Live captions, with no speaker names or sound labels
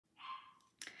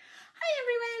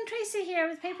Tracy here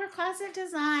with Paper Closet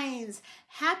Designs.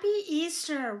 Happy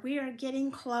Easter. We are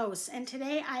getting close, and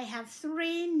today I have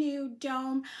 3 new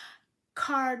dome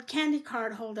candy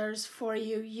card holders for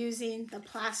you using the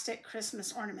plastic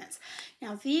Christmas ornaments.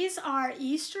 Now these are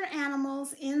Easter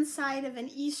animals inside of an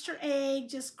Easter egg,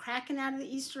 just cracking out of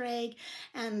the Easter egg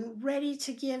and ready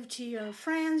to give to your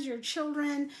friends, your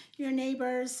children, your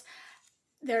neighbors.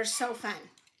 They're so fun.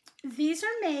 These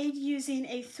are made using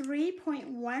a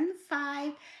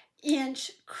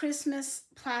 3.15-inch Christmas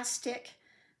plastic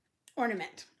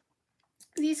ornament.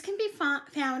 These can be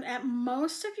found at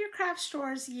most of your craft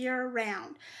stores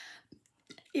year-round.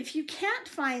 If you can't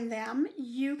find them,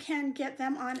 you can get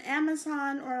them on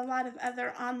Amazon or a lot of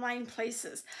other online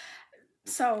places.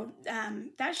 So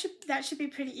that should be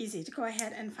pretty easy to go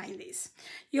ahead and find these.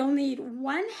 You'll need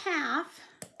 1/2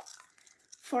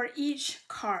 for each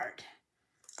card.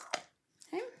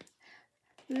 Okay.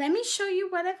 Let me show you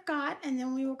what I've got, and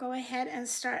then we will go ahead and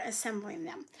start assembling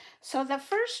them. So the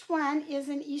first one is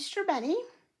an Easter bunny,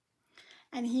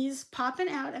 and he's popping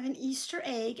out of an Easter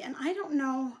egg, and I don't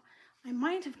know, I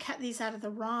might have cut these out of the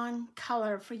wrong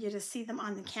color for you to see them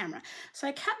on the camera. So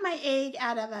I cut my egg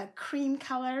out of a cream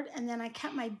colored, and then I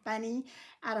cut my bunny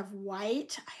out of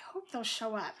white. I hope they'll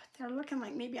show up. They're looking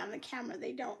like maybe on the camera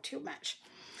they don't too much.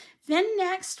 Then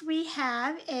next we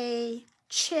have a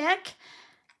chick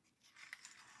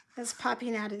that's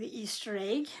popping out of the Easter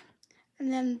egg.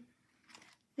 And then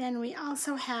we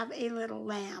also have a little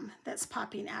lamb that's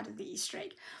popping out of the Easter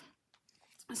egg.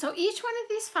 So each one of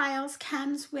these files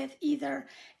comes with either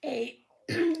a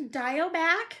dial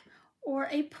back or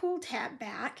a pull tab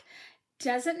back.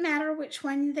 Doesn't matter which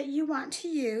one that you want to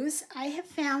use. I have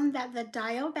found that the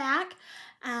dial back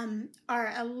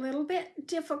are a little bit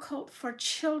difficult for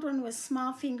children with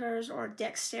small fingers or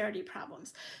dexterity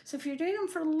problems. So if you're doing them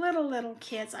for little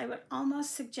kids, I would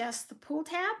almost suggest the pull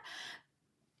tab.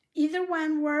 Either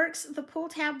one works. The pull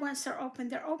tab, once they're open,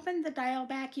 they're open. The dial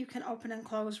back, you can open and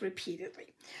close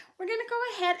repeatedly. We're going to go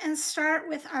ahead and start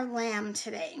with our lamb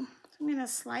today. I'm going to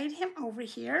slide him over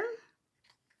here.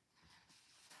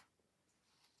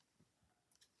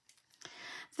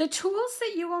 The tools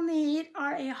that you will need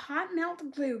are a hot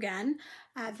melt glue gun.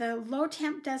 The low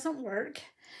temp doesn't work.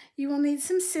 You will need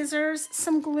some scissors,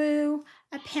 some glue,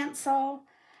 a pencil,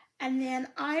 and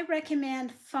then I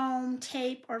recommend foam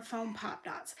tape or foam pop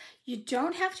dots. You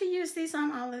don't have to use these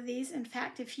on all of these. In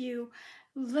fact, if you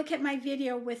look at my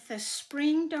video with the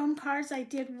spring dome cards, I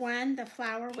did one, the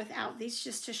flower, without these,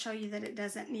 just to show you that it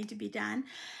doesn't need to be done.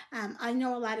 I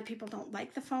know a lot of people don't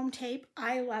like the foam tape.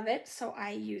 I love it, so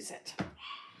I use it.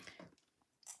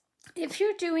 If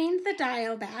you're doing the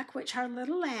dial back, which our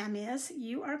little lamb is,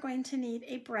 you are going to need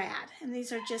a brad. And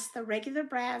these are just the regular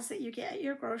brads that you get at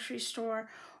your grocery store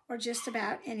or just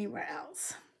about anywhere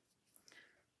else.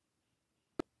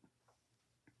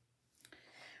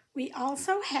 We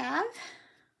also have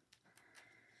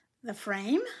the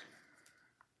frame,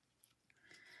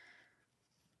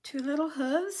 2 little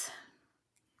hooves.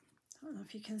 I don't know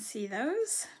if you can see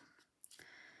those.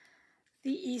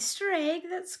 The Easter egg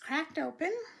that's cracked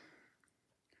open.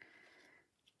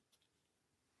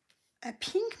 A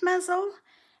pink muzzle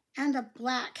and a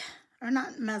black, or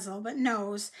not muzzle, but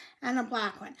nose, and a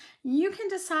black one. You can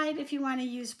decide if you want to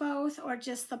use both or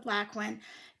just the black one.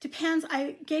 Depends,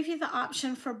 I gave you the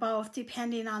option for both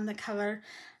depending on the color,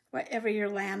 whatever your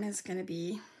lamb is going to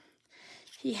be.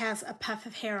 He has a puff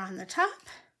of hair on the top,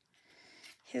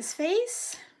 his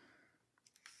face,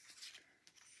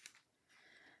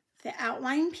 the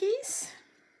outline piece,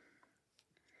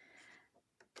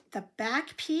 the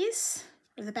back piece,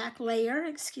 or the back layer,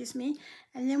 excuse me,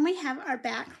 and then we have our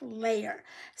back layer.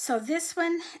 So this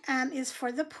one is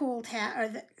for the pull tab, or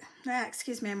the,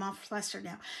 excuse me, I'm all flustered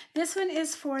now. This one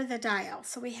is for the dial.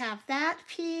 So we have that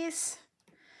piece.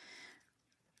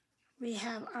 We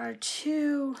have our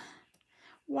 2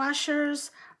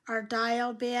 washers, our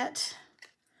dial bit,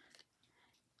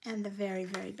 and the very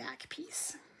back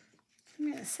piece. I'm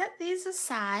going to set these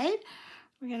aside.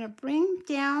 We're going to bring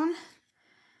down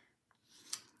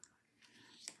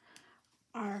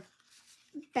our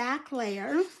back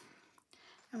layer,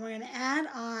 and we're going to add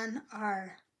on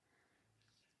our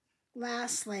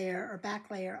last layer or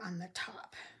back layer on the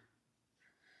top.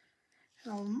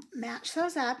 I'll match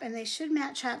those up, and they should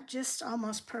match up just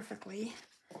almost perfectly.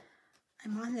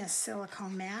 I'm on this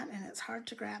silicone mat and it's hard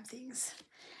to grab things.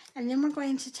 And then we're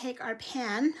going to take our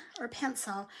pen or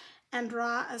pencil and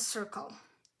draw a circle,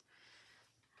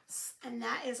 and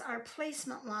that is our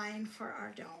placement line for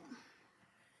our dome.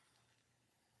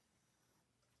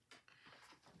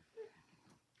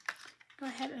 Go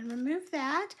ahead and remove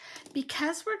that.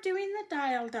 Because we're doing the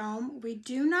dial dome, we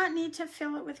do not need to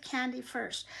fill it with candy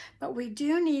first, but we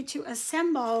do need to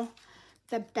assemble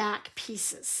the back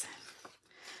pieces.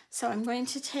 So I'm going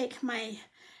to take my,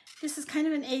 this is kind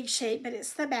of an egg shape, but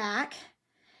it's the back,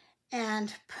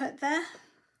 and put the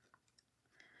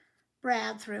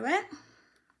brad through it.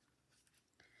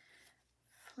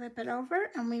 Flip it over,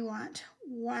 and we want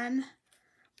one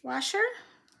washer.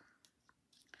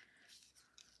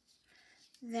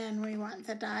 Then we want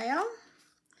the dial.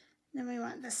 Then we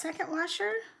want the second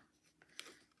washer.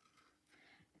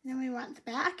 Then we want the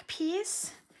back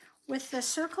piece with the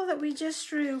circle that we just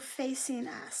drew facing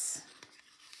us.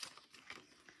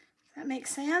 Does that make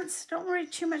sense? Don't worry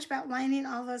too much about lining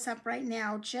all those up right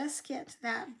now. Just get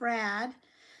that brad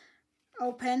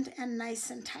opened and nice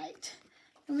and tight.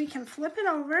 And we can flip it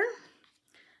over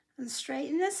and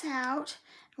straighten this out.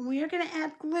 And we are going to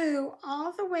add glue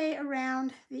all the way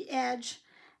around the edge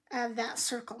of that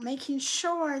circle, making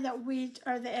sure that we,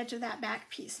 or the edge of that back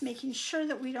piece, making sure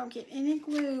that we don't get any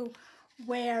glue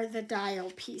where the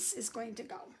dial piece is going to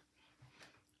go.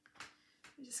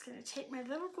 I'm just going to take my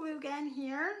little glue gun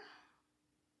here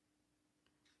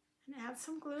and add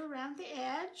some glue around the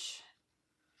edge.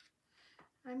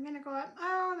 I'm going to go up,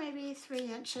 oh, maybe 3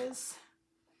 inches.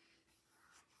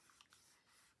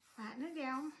 Flatten it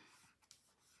down.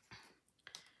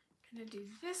 I'm going to do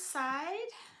this side.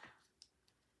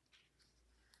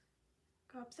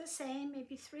 Go up the same,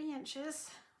 maybe 3 inches.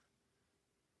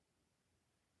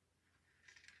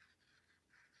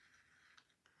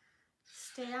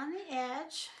 Stay on the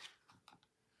edge.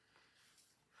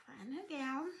 Flatten it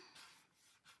down.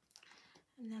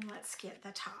 And then let's get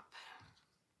the top.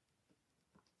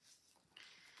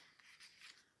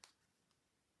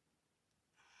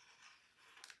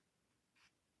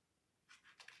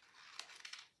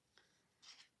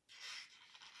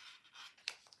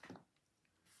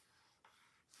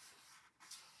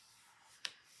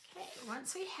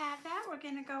 Once we have that, we're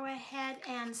going to go ahead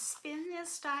and spin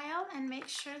this dial and make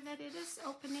sure that it is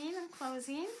opening and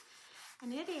closing.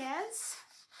 And it is.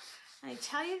 I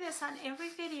tell you this on every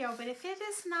video, but if it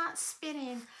is not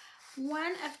spinning,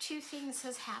 one of two things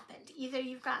has happened. Either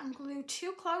you've gotten glue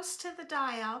too close to the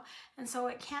dial and so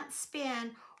it can't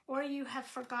spin, or you have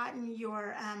forgotten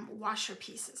your washer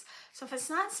pieces. So if it's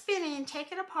not spinning,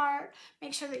 take it apart,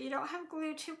 make sure that you don't have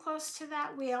glue too close to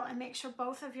that wheel, and make sure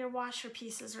both of your washer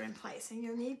pieces are in place, and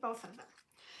you'll need both of them.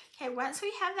 Okay, once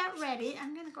we have that ready,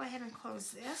 I'm going to go ahead and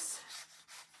close this.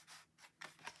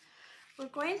 We're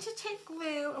going to take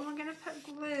glue, and we're going to put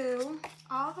glue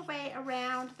all the way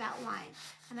around that line.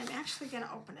 And I'm actually going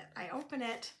to open it. I open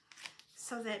it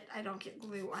so that I don't get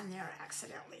glue on there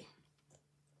accidentally.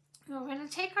 We're going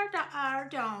to take our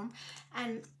dome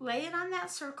and lay it on that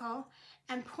circle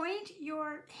and point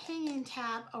your hanging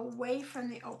tab away from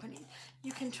the opening.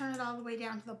 You can turn it all the way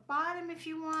down to the bottom if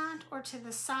you want, or to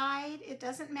the side. It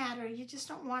doesn't matter. You just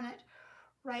don't want it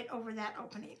right over that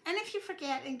opening. And if you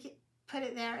forget and put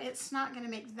it there, it's not going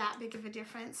to make that big of a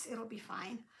difference. It'll be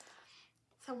fine.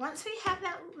 So once we have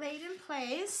that laid in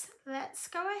place, let's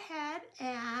go ahead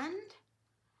and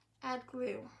add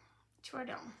glue to our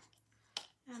dome.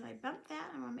 And I bumped that.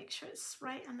 I want to make sure it's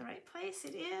right on the right place.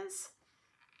 It is.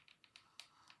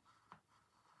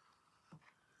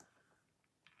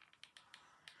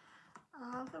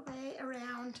 All the way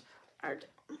around our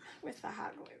dome with the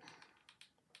hot glue.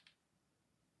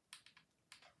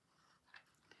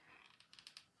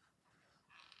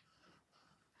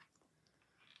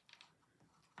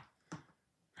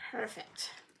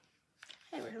 Perfect.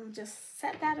 Okay, we're going to just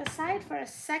set that aside for a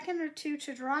second or two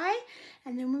to dry,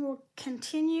 and then we will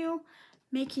continue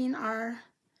making our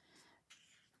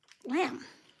lamb.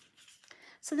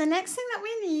 So the next thing that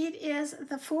we need is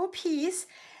the full piece,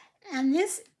 and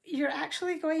this you're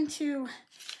actually going to,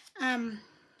 what am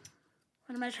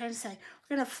I trying to say?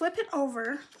 We're going to flip it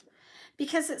over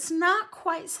because it's not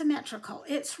quite symmetrical.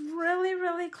 It's really,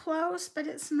 really close, but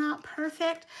it's not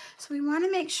perfect. So we want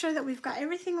to make sure that we've got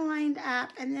everything lined up,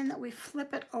 and then that we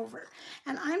flip it over.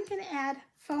 And I'm going to add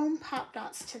foam pop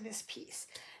dots to this piece.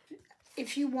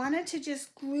 If you wanted to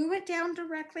just glue it down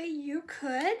directly, you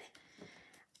could.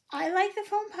 I like the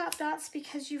foam pop dots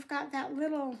because you've got that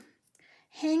little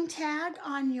hang tag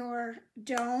on your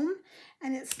dome,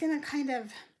 and it's going to kind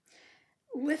of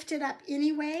lift it up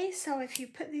anyway. So if you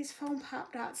put these foam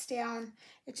pop dots down,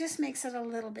 it just makes it a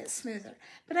little bit smoother.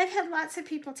 But I've had lots of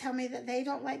people tell me that they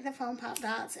don't like the foam pop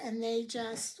dots and they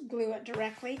just glue it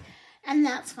directly, and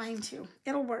that's fine too.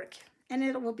 It'll work and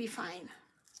it will be fine.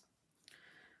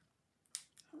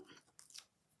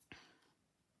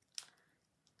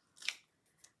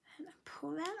 And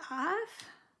pull that off.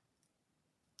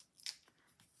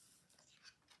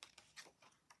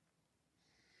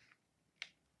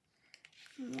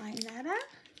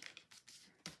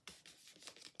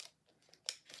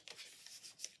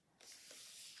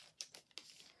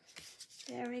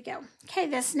 There we go. Okay,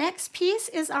 this next piece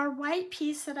is our white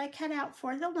piece that I cut out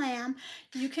for the lamb.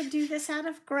 You could do this out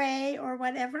of gray or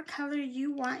whatever color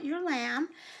you want your lamb.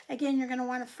 Again, you're going to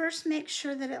want to first make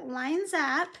sure that it lines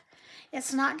up.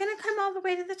 It's not going to come all the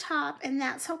way to the top, and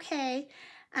that's okay.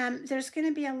 There's going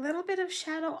to be a little bit of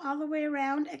shadow all the way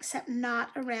around, except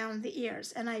not around the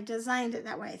ears. And I designed it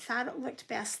that way. I thought it looked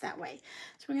best that way.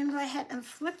 So we're going to go ahead and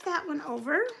flip that one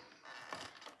over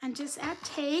and just add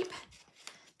tape.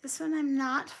 This one I'm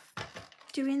not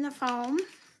doing the foam.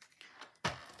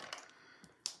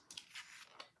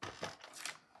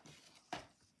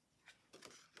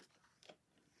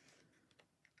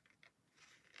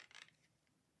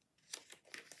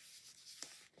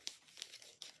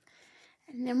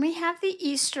 And then we have the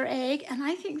Easter egg, and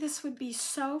I think this would be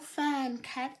so fun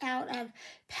cut out of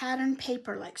pattern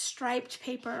paper, like striped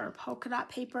paper or polka dot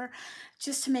paper,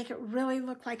 just to make it really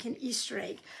look like an Easter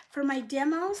egg. For my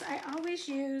demos, I always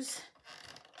use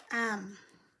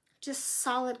just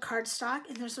solid cardstock,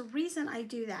 and there's a reason I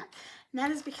do that. And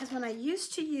that is because when I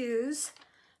used to use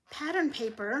pattern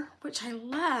paper, which I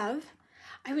love,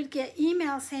 I would get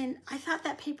emails saying, I thought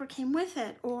that paper came with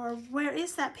it, or where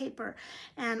is that paper?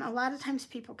 And a lot of times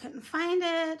people couldn't find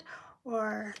it,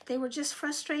 or they were just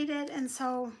frustrated. And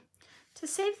so to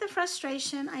save the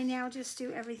frustration, I now just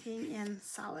do everything in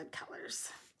solid colors.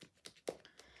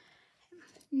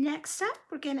 Next up,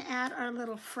 we're going to add our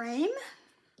little frame.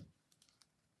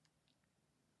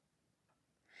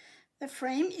 The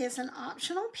frame is an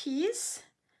optional piece,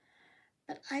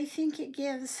 but I think it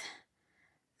gives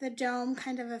the dome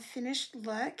kind of a finished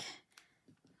look.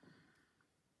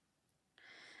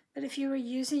 But if you were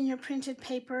using your printed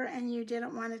paper and you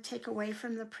didn't want to take away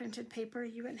from the printed paper,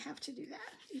 you wouldn't have to do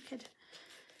that. You could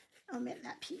omit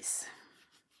that piece.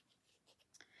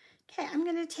 Okay, I'm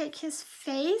going to take his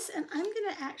face and I'm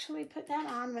going to actually put that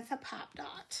on with a pop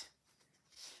dot,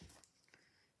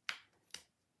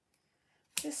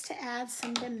 just to add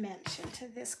some dimension to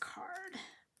this card.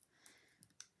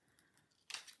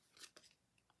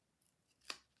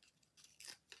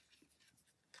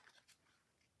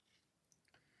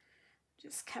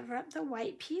 Just cover up the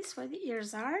white piece where the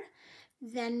ears are.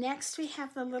 Then next we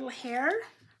have the little hair.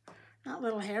 Not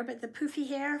little hair, but the poofy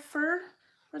hair, fur.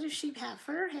 What does sheep have?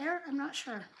 Fur, hair? I'm not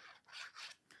sure.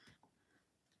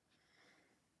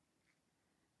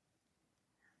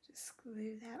 Just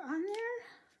glue that on there.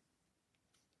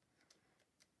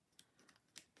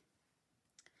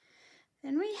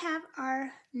 Then we have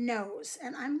our nose,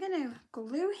 and I'm going to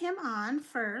glue him on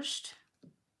first.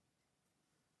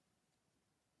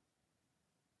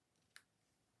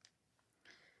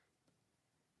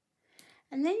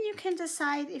 And then you can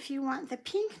decide if you want the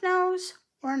pink nose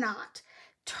or not.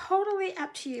 Totally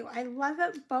up to you. I love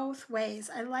it both ways.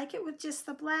 I like it with just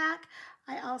the black.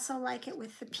 I also like it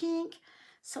with the pink.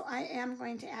 So I am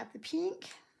going to add the pink.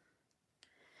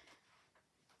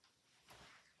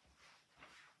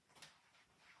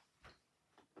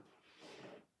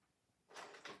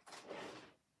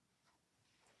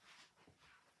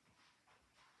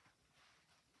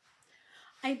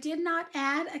 I did not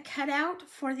add a cutout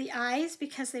for the eyes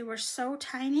because they were so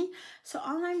tiny. So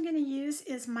all I'm going to use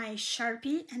is my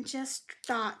Sharpie and just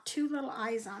dot 2 little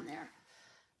eyes on there.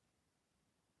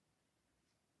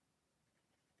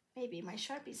 Maybe my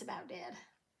Sharpie's about dead.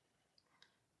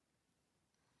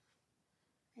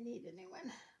 I need a new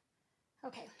one.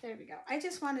 Okay, there we go. I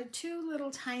just wanted 2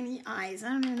 little tiny eyes. I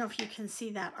don't even know if you can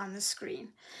see that on the screen.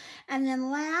 And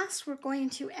then last, we're going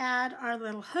to add our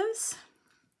little hooves.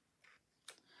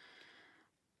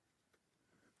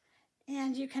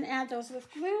 And you can add those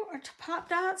with glue or to pop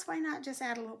dots. Why not just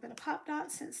add a little bit of pop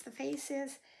dots since the face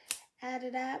is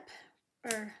added up,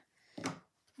 or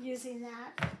using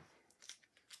that.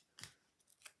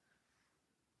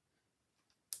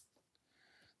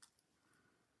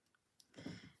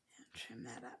 And trim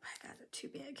that up. I got it too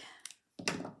big.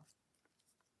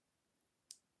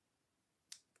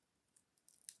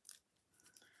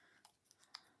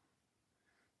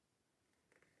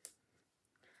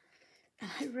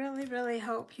 I really, really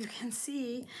hope you can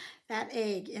see that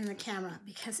egg in the camera,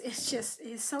 because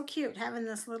it's so cute having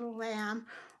this little lamb,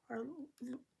 or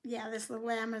yeah, this little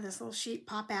lamb or this little sheep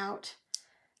pop out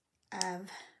of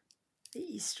the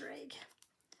Easter egg.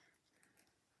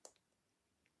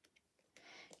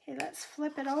 Okay, let's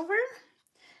flip it over.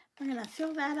 We're gonna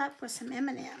fill that up with some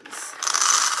M&Ms,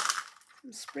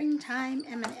 some springtime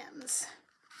M&Ms.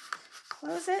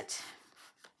 Close it.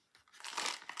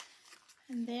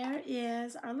 And there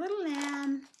is our little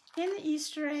lamb in the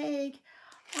Easter egg,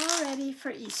 all ready for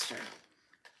Easter.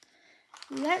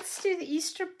 Let's do the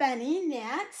Easter bunny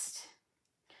next.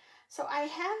 So I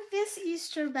have this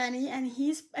Easter bunny, and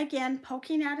he's, again,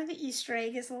 poking out of the Easter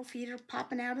egg. His little feet are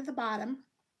popping out of the bottom.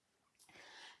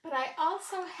 But I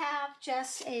also have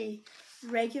just a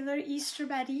regular Easter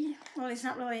bunny. Well, he's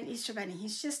not really an Easter bunny.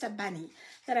 He's just a bunny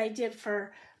that I did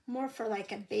for more for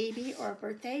like a baby or a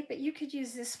birthday. But you could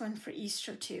use this one for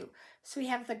Easter too. So we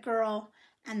have the girl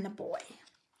and the boy.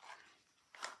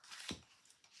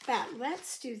 But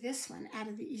let's do this one out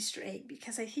of the Easter egg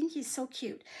because I think he's so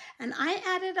cute. And I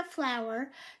added a flower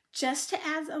just to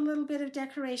add a little bit of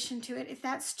decoration to it. If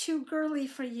that's too girly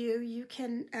for you, you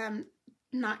can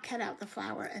not cut out the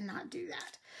flower and not do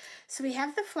that. So we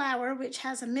have the flower, which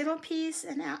has a middle piece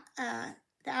and the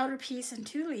outer piece and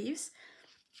 2 leaves.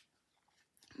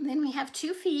 And then we have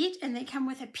 2 feet, and they come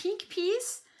with a pink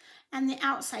piece and the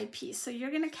outside piece. So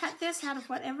you're going to cut this out of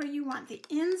whatever you want the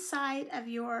inside of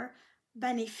your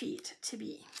bunny feet to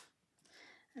be.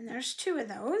 And there's 2 of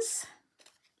those.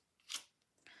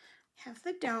 We have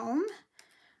the dome.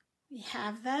 We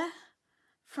have the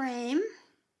frame.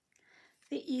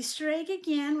 The Easter egg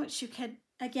again, which you could,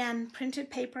 again, printed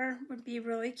paper would be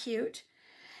really cute.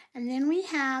 And then we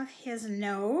have his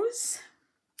nose,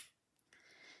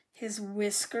 his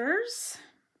whiskers,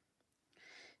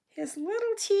 his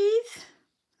little teeth.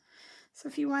 So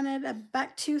if you wanted a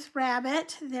bucktooth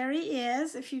rabbit, there he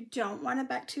is. If you don't want a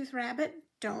bucktooth rabbit,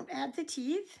 don't add the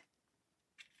teeth.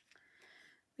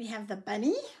 We have the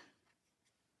bunny.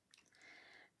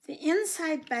 The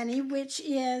inside bunny, which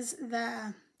is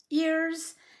the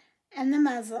ears and the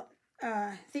muzzle.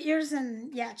 The ears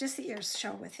and, yeah, just the ears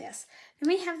show with this. Then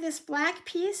we have this black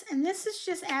piece, and this is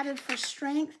just added for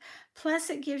strength, plus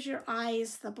it gives your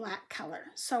eyes the black color.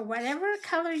 So whatever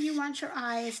color you want your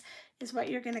eyes is what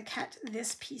you're going to cut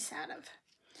this piece out of.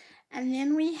 And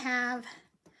then we have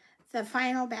the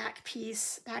final back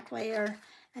piece, back layer,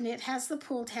 and it has the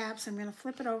pull tab, so I'm going to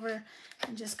flip it over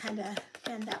and just kind of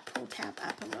bend that pull tab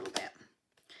up a little bit.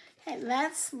 Okay,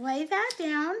 let's lay that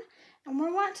down, and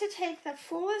we want to take the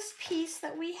fullest piece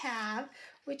that we have,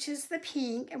 which is the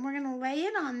pink, and we're going to lay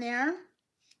it on there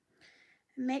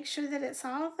and make sure that it's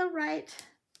all the right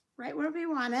where we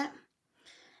want it.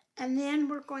 And then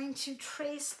we're going to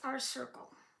trace our circle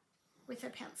with a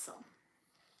pencil.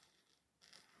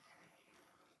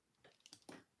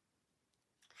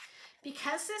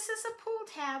 Because this is a pull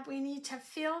tab, we need to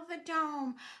fill the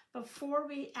dome before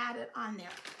we add it on there.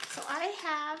 So I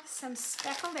have some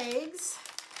speckled eggs,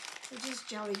 they're just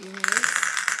jelly bean eggs.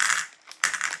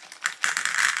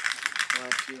 Pour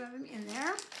a few of them in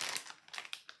there.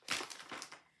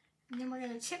 And then we're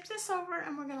going to tip this over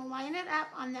and we're going to line it up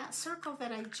on that circle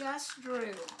that I just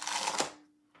drew.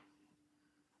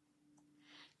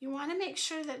 You want to make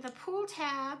sure that the pull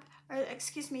tab, or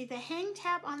excuse me, the hang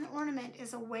tab on the ornament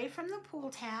is away from the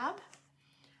pull tab.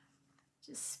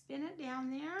 Just spin it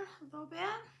down there a little bit.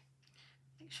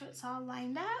 Make sure it's all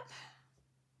lined up.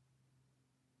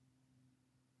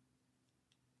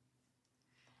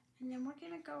 And then we're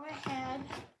going to go ahead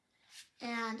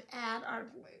and add our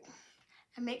glue.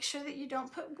 And make sure that you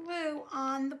don't put glue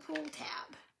on the pull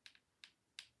tab.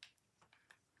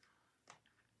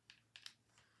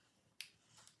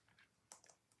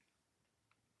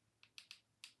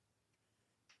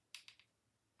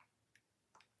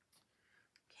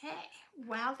 Okay,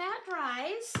 while that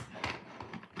dries,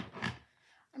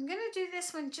 I'm going to do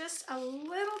this one just a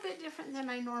little bit different than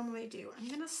I normally do. I'm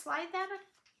going to slide that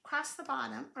across the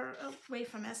bottom, or away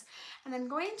from us, and I'm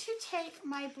going to take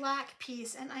my black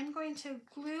piece and I'm going to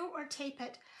glue or tape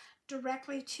it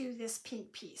directly to this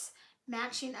pink piece,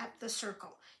 matching up the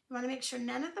circle. You want to make sure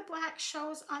none of the black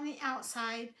shows on the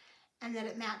outside and that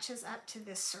it matches up to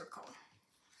this circle.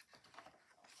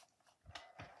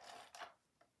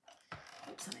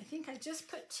 Oops, and I think I just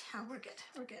put, oh, we're good,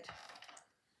 we're good.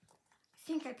 I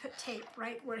think I put tape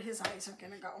right where his eyes are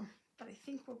going to go, but I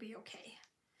think we'll be okay.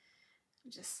 I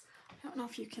don't know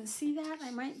if you can see that. I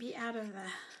might be out of the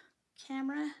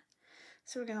camera.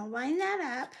 So we're going to line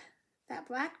that up, that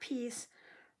black piece,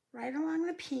 right along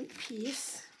the pink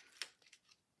piece.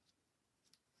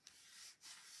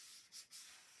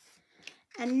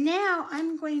 And now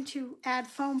I'm going to add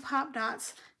foam pop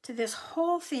dots to this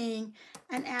whole thing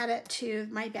and add it to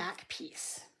my back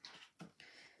piece.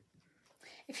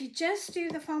 If you just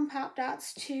do the foam pop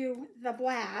dots to the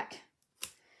black,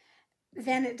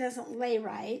 then it doesn't lay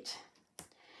right.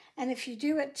 And if you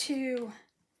do it to,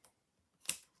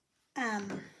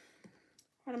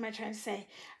 what am I trying to say?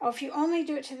 Oh, if you only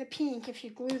do it to the pink, if you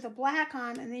glue the black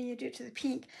on and then you do it to the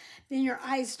pink, then your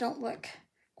eyes don't look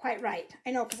quite right.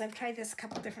 I know, because I've tried this a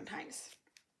couple different times.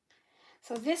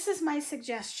 So this is my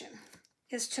suggestion,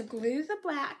 is to glue the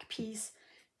black piece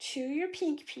to your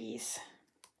pink piece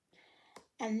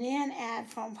and then add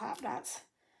foam pop dots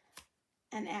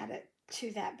and add it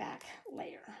to that back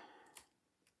layer.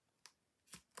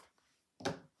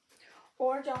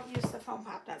 Or don't use the foam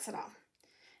pop dots at all.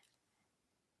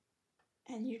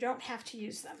 And you don't have to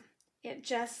use them. It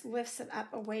just lifts it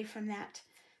up away from that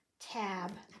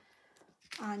tab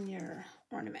on your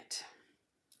ornament.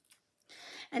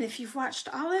 And if you've watched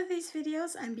all of these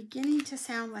videos, I'm beginning to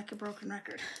sound like a broken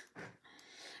record.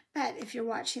 But if you're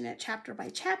watching it chapter by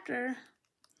chapter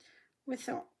with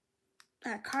the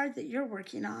card that you're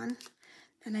working on,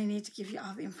 then I need to give you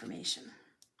all the information.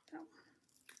 So.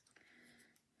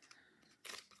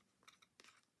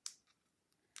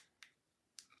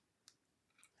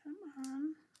 Come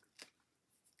on.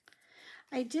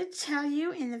 I did tell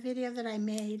you in the video that I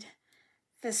made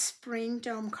the spring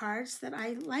dome cards that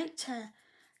I like to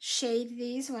shade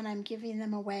these when I'm giving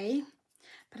them away,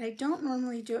 but I don't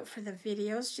normally do it for the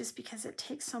videos just because it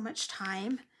takes so much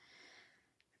time.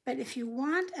 But if you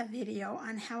want a video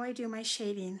on how I do my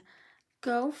shading,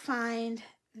 go find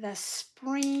the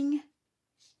spring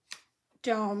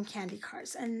dome candy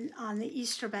cards. And on the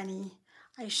Easter Bunny,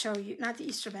 I show you, not the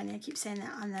Easter Bunny, I keep saying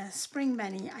that, on the Spring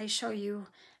Bunny, I show you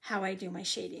how I do my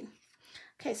shading.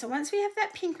 Okay, so once we have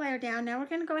that pink layer down, now we're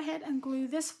going to go ahead and glue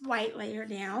this white layer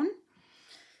down.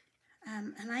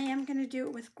 And I am going to do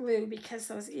it with glue because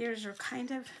those ears are kind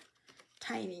of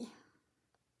tiny.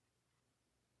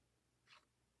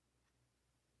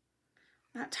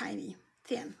 Not tiny,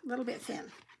 thin, a little bit thin.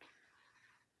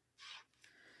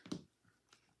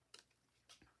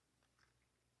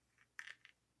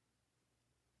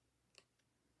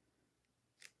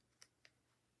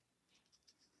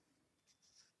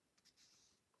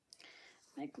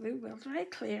 My glue will dry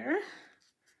clear.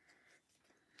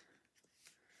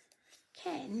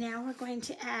 Okay, now we're going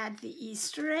to add the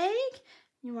Easter egg.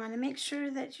 You want to make sure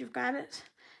that you've got it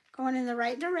going in the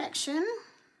right direction.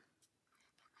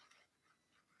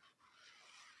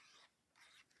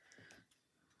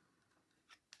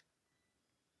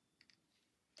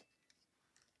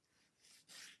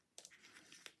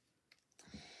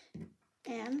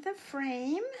 And the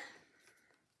frame.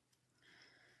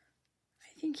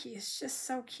 I think he is just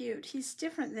so cute. He's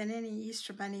different than any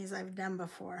Easter bunnies I've done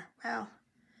before. Well,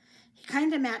 he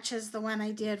kind of matches the one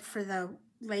I did for the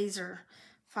laser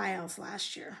files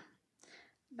last year.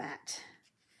 But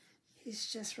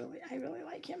he's just really, I really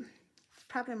like him.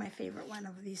 Probably my favorite one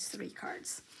of these 3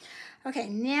 cards. Okay,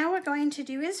 now we're going to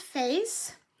do his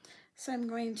face. So I'm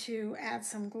going to add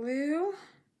some glue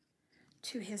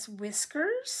to his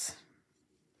whiskers.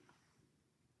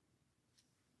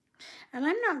 And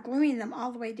I'm not gluing them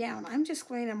all the way down. I'm just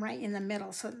gluing them right in the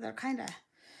middle so that they're kind of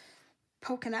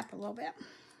poking up a little bit.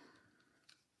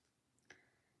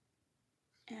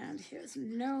 And his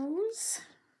nose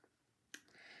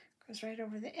goes right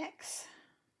over the X.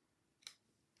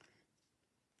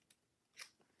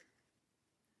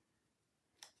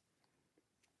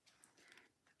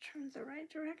 Turn the right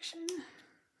direction.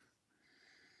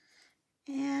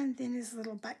 And then his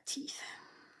little buck teeth.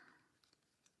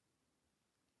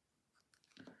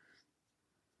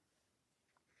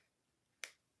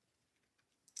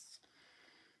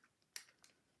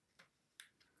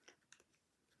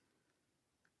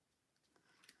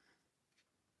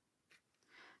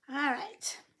 All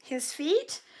right, his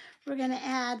feet, we're going to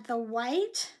add the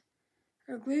white,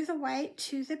 or glue the white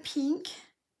to the pink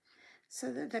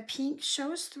so that the pink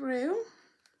shows through.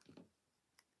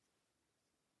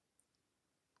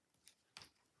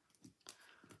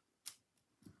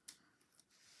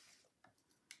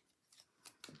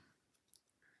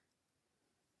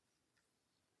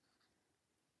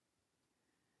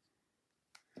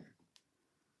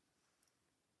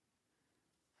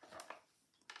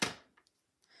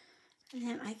 And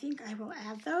then I think I will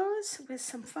add those with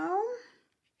some foam.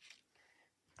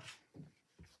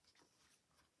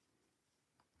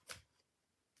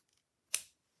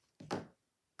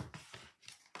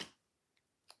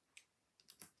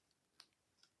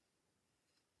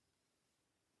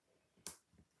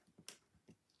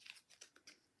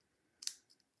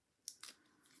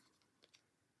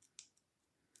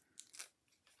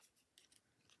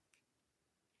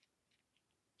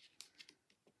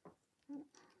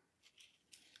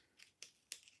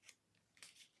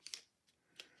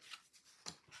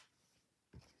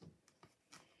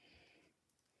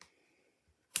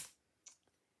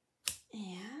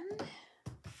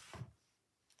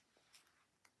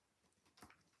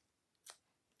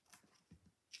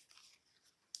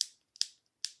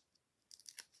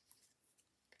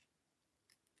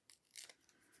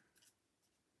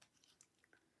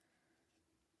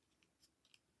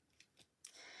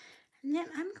 And then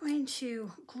I'm going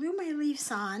to glue my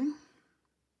leaves on.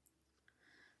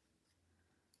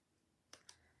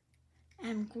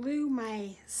 and glue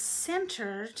my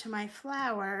center to my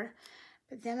flower,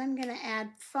 but then I'm going to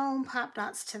add foam pop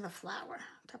dots to the flower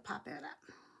to pop it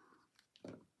up.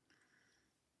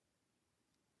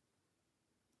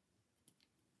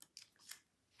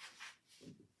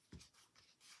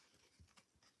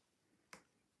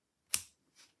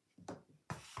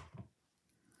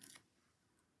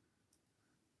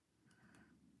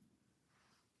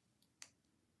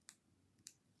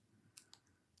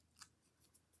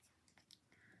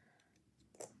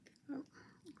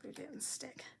 Glue didn't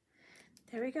stick.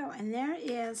 There we go. And there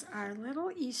is our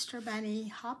little Easter bunny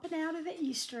hopping out of the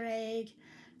Easter egg.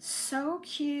 So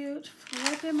cute.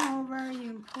 Flip him over. You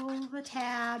can pull the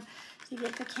tab to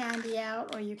get the candy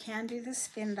out, or you can do the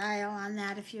spin dial on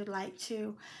that if you'd like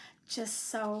to.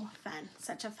 Just so fun.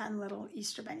 Such a fun little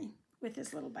Easter bunny with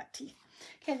his little buck teeth.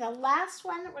 Okay, the last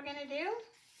one that we're going to do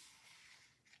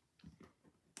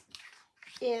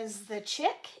is the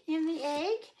chick in the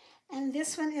egg. And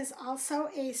this one is also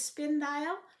a spin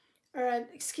dial, or a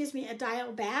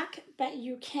dial back, but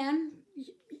you can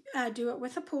do it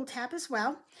with a pull tab as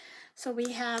well. So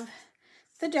we have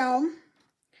the dome,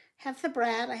 have the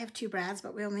brad. I have 2 brads,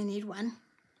 but we only need 1.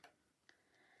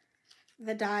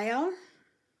 The dial,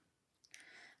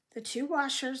 the 2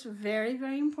 washers, very,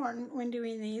 very important when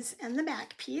doing these, and the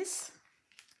back piece.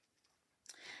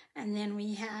 And then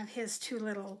we have his 2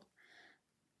 little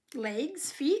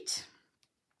legs, feet,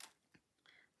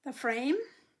 the frame,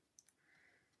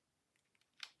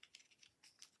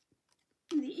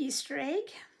 the Easter egg,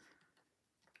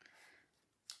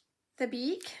 the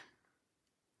beak,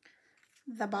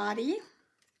 the body,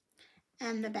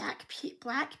 and the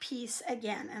black piece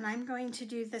again. And I'm going to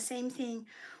do the same thing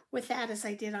with that as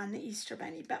I did on the Easter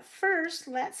bunny. But first,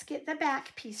 let's get the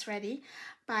back piece ready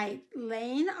by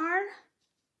laying our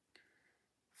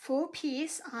full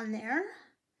piece on there,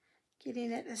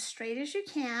 getting it as straight as you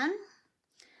can.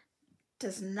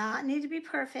 Does not need to be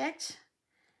perfect.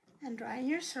 And drawing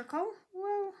your circle.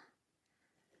 Whoa.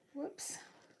 Whoops.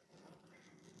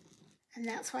 And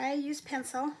that's why I use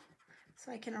pencil,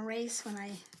 so I can erase when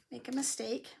I make a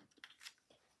mistake.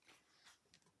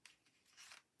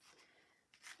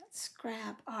 Let's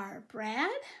grab our brad.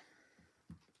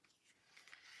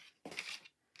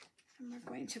 And we're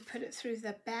going to put it through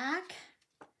the back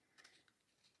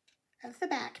of the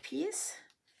back piece.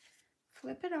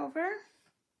 Flip it over.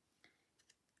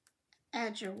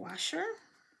 Add your washer,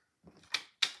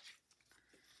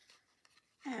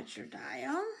 add your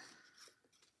dial,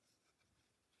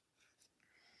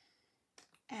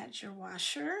 add your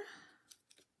washer,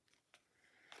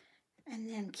 and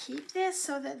then keep this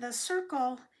so that the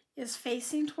circle is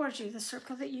facing towards you, the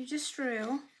circle that you just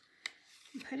drew,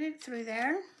 and put it through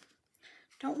there.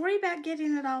 Don't worry about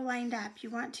getting it all lined up. You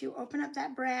want to open up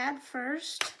that brad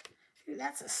first. Ooh,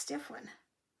 that's a stiff one.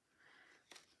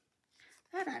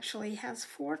 That actually has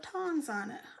 4 tongs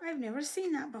on it. I've never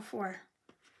seen that before.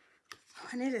 Oh,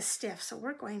 and it is stiff, so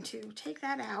we're going to take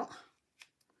that out.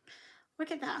 Look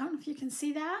at that. I don't know if you can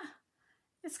see that.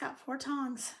 It's got 4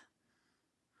 tongs.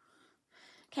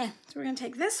 Okay, so we're going to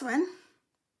take this one,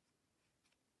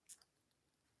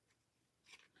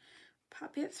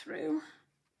 pop it through.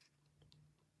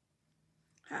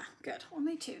 Ah, good.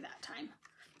 Only 2 that time.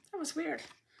 That was weird.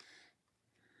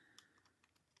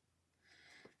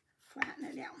 Flatten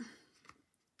it down.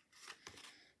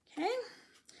 Okay,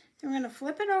 then we're going to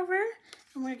flip it over,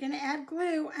 and we're going to add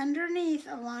glue underneath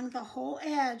along the whole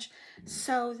edge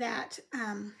so that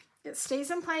it stays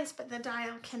in place, but the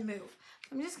dial can move.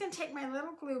 I'm just going to take my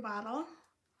little glue bottle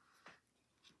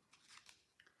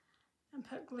and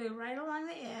put glue right along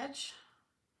the edge.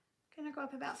 I'm going to go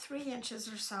up about 3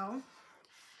 inches or so.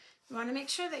 You want to make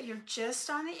sure that you're just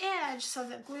on the edge so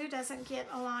that glue doesn't get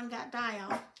along that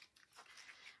dial.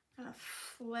 I'm going to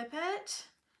flip it.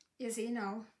 Izzy,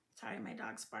 no. Sorry, my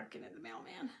dog's barking at the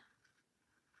mailman.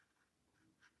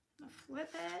 I'm going to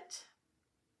flip it.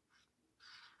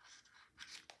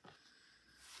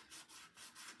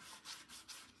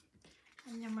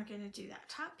 And then we're going to do that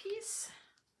top piece.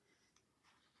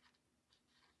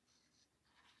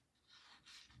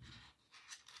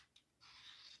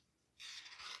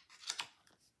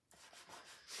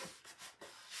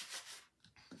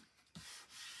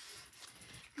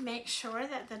 Make sure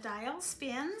that the dial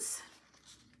spins.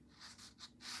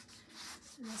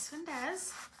 And this one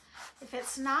does. If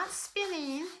it's not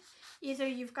spinning, either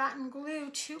you've gotten glue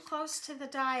too close to the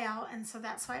dial, and so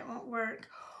that's why it won't work,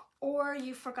 or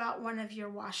you forgot one of your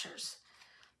washers.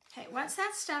 Okay, once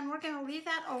that's done, we're going to leave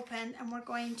that open, and we're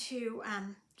going to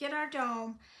get our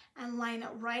dome and line it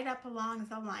right up along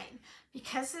the line.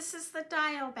 Because this is the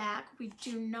dial back, we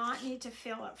do not need to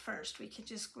fill it first. We can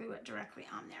just glue it directly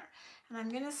on there. And I'm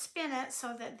going to spin it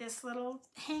so that this little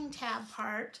hang tab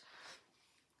part,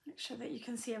 make sure that you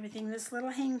can see everything, this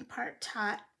little hang part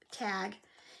tag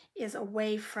is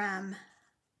away from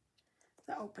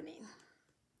the opening.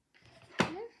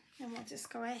 Okay. And we'll just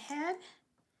go ahead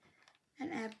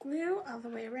and add glue all the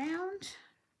way around.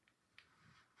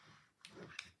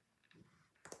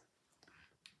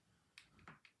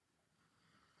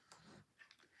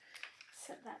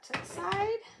 Set that to the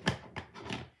side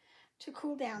to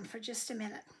cool down for just a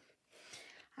minute.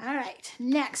 All right,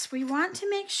 next we want to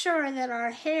make sure that our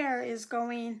hair is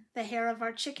going, the hair of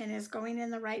our chicken is going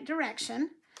in the right direction.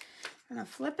 I'm going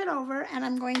to flip it over and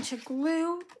I'm going to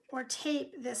glue or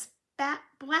tape this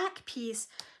black piece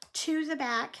to the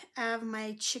back of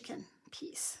my chicken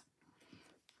piece.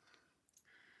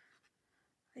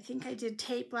 I think I did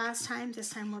tape last time. This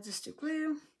time we'll just do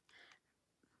glue.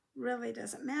 Really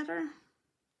doesn't matter.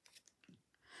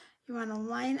 You want to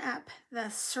line up the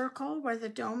circle where the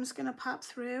dome's going to pop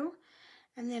through,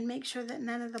 and then make sure that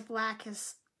none of the black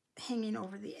is hanging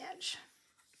over the edge.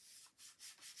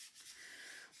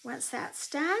 Once that's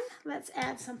done, let's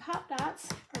add some pop dots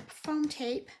or foam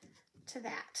tape to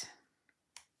that.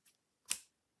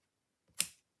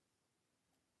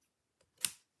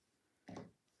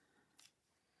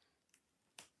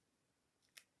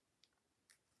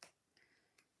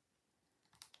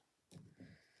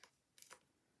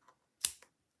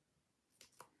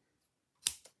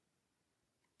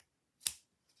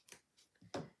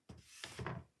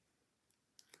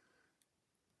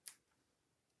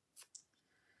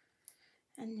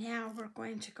 And now we're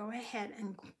going to go ahead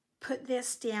and put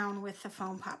this down with the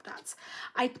foam pop dots.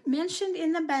 I mentioned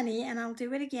in the bunny, and I'll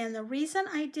do it again, the reason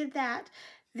I did that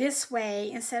this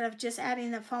way instead of just adding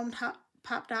the foam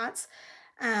pop dots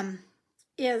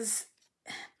is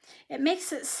it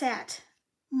makes it set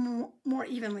more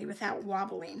evenly without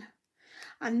wobbling.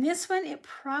 On this one, it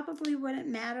probably wouldn't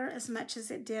matter as much as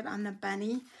it did on the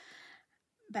bunny,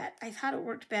 but I thought it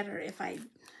worked better if I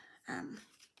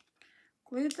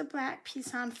glued the black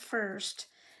piece on first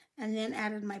and then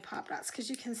added my pop dots, because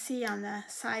you can see on the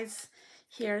sides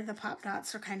here the pop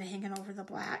dots are kind of hanging over the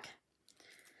black.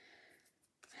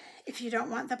 If you don't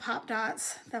want the pop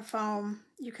dots, the foam,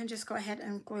 you can just go ahead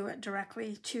and glue it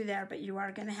directly to there, but you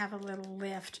are going to have a little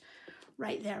lift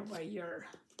right there where your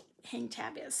hang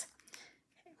tab is.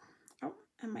 Okay. Oh,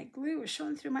 and my glue is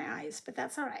showing through my eyes, but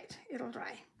that's all right. It'll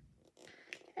dry.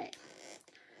 Okay.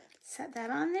 Set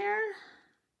that on there.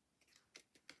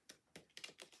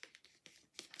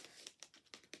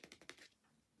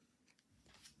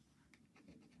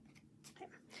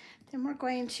 Then we're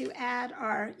going to add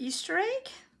our Easter egg.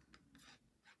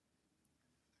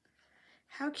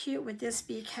 How cute would this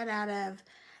be cut out of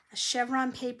a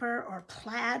chevron paper or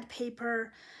plaid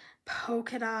paper,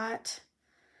 polka dot?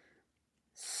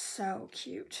 So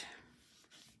cute.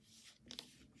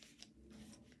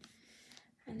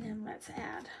 And then let's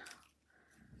add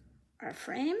our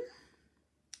frame.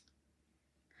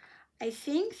 I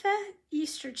think the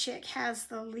Easter chick has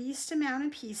the least amount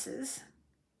of pieces,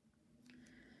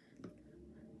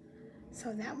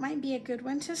 so that might be a good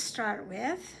one to start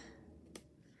with,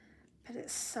 but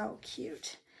it's so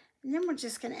cute. And then we're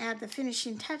just going to add the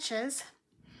finishing touches,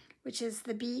 which is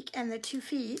the beak and the 2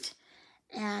 feet.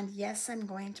 And yes, I'm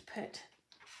going to put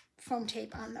foam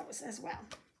tape on those as well.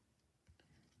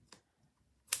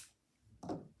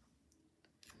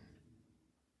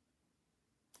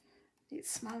 Need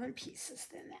smaller pieces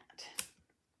than that.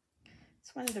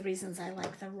 It's one of the reasons I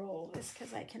like the roll, is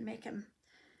because I can make them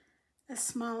as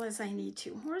small as I need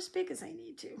to, or as big as I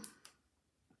need to.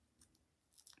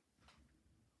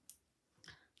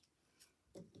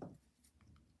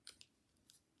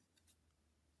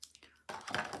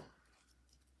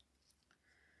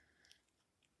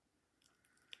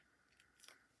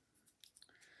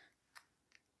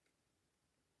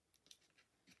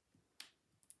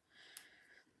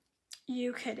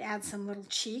 You could add some little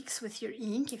cheeks with your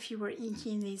ink if you were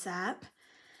inking these up.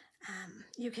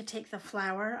 You could take the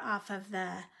flower off of the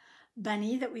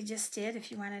bunny that we just did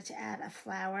if you wanted to add a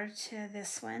flower to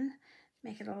this one.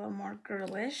 Make it a little more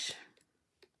girlish.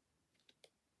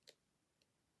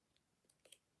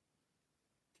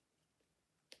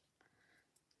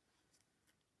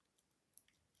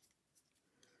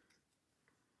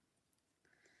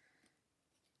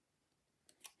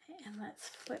 And let's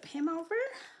flip him over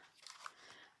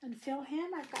and fill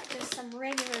him. I've got just some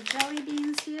regular jelly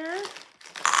beans here.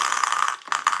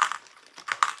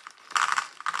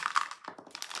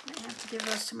 I have to give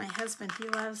those to my husband. He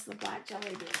loves the black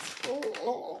jelly beans.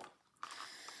 Oh.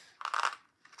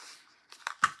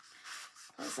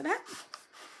 Close it up.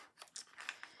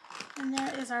 And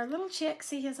there is our little chick.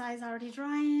 See, his eye's already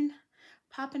drying,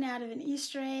 popping out of an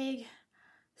Easter egg.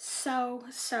 So,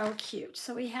 so cute.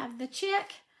 So we have the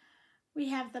chick, we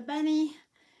have the bunny,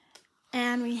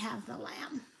 and we have the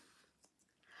lamb.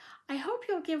 I hope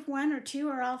you'll give one or two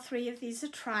or all three of these a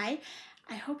try.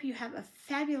 I hope you have a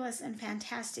fabulous and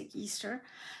fantastic Easter.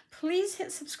 Please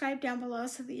hit subscribe down below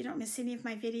so that you don't miss any of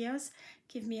my videos.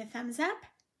 Give me a thumbs up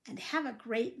and have a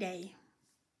great day.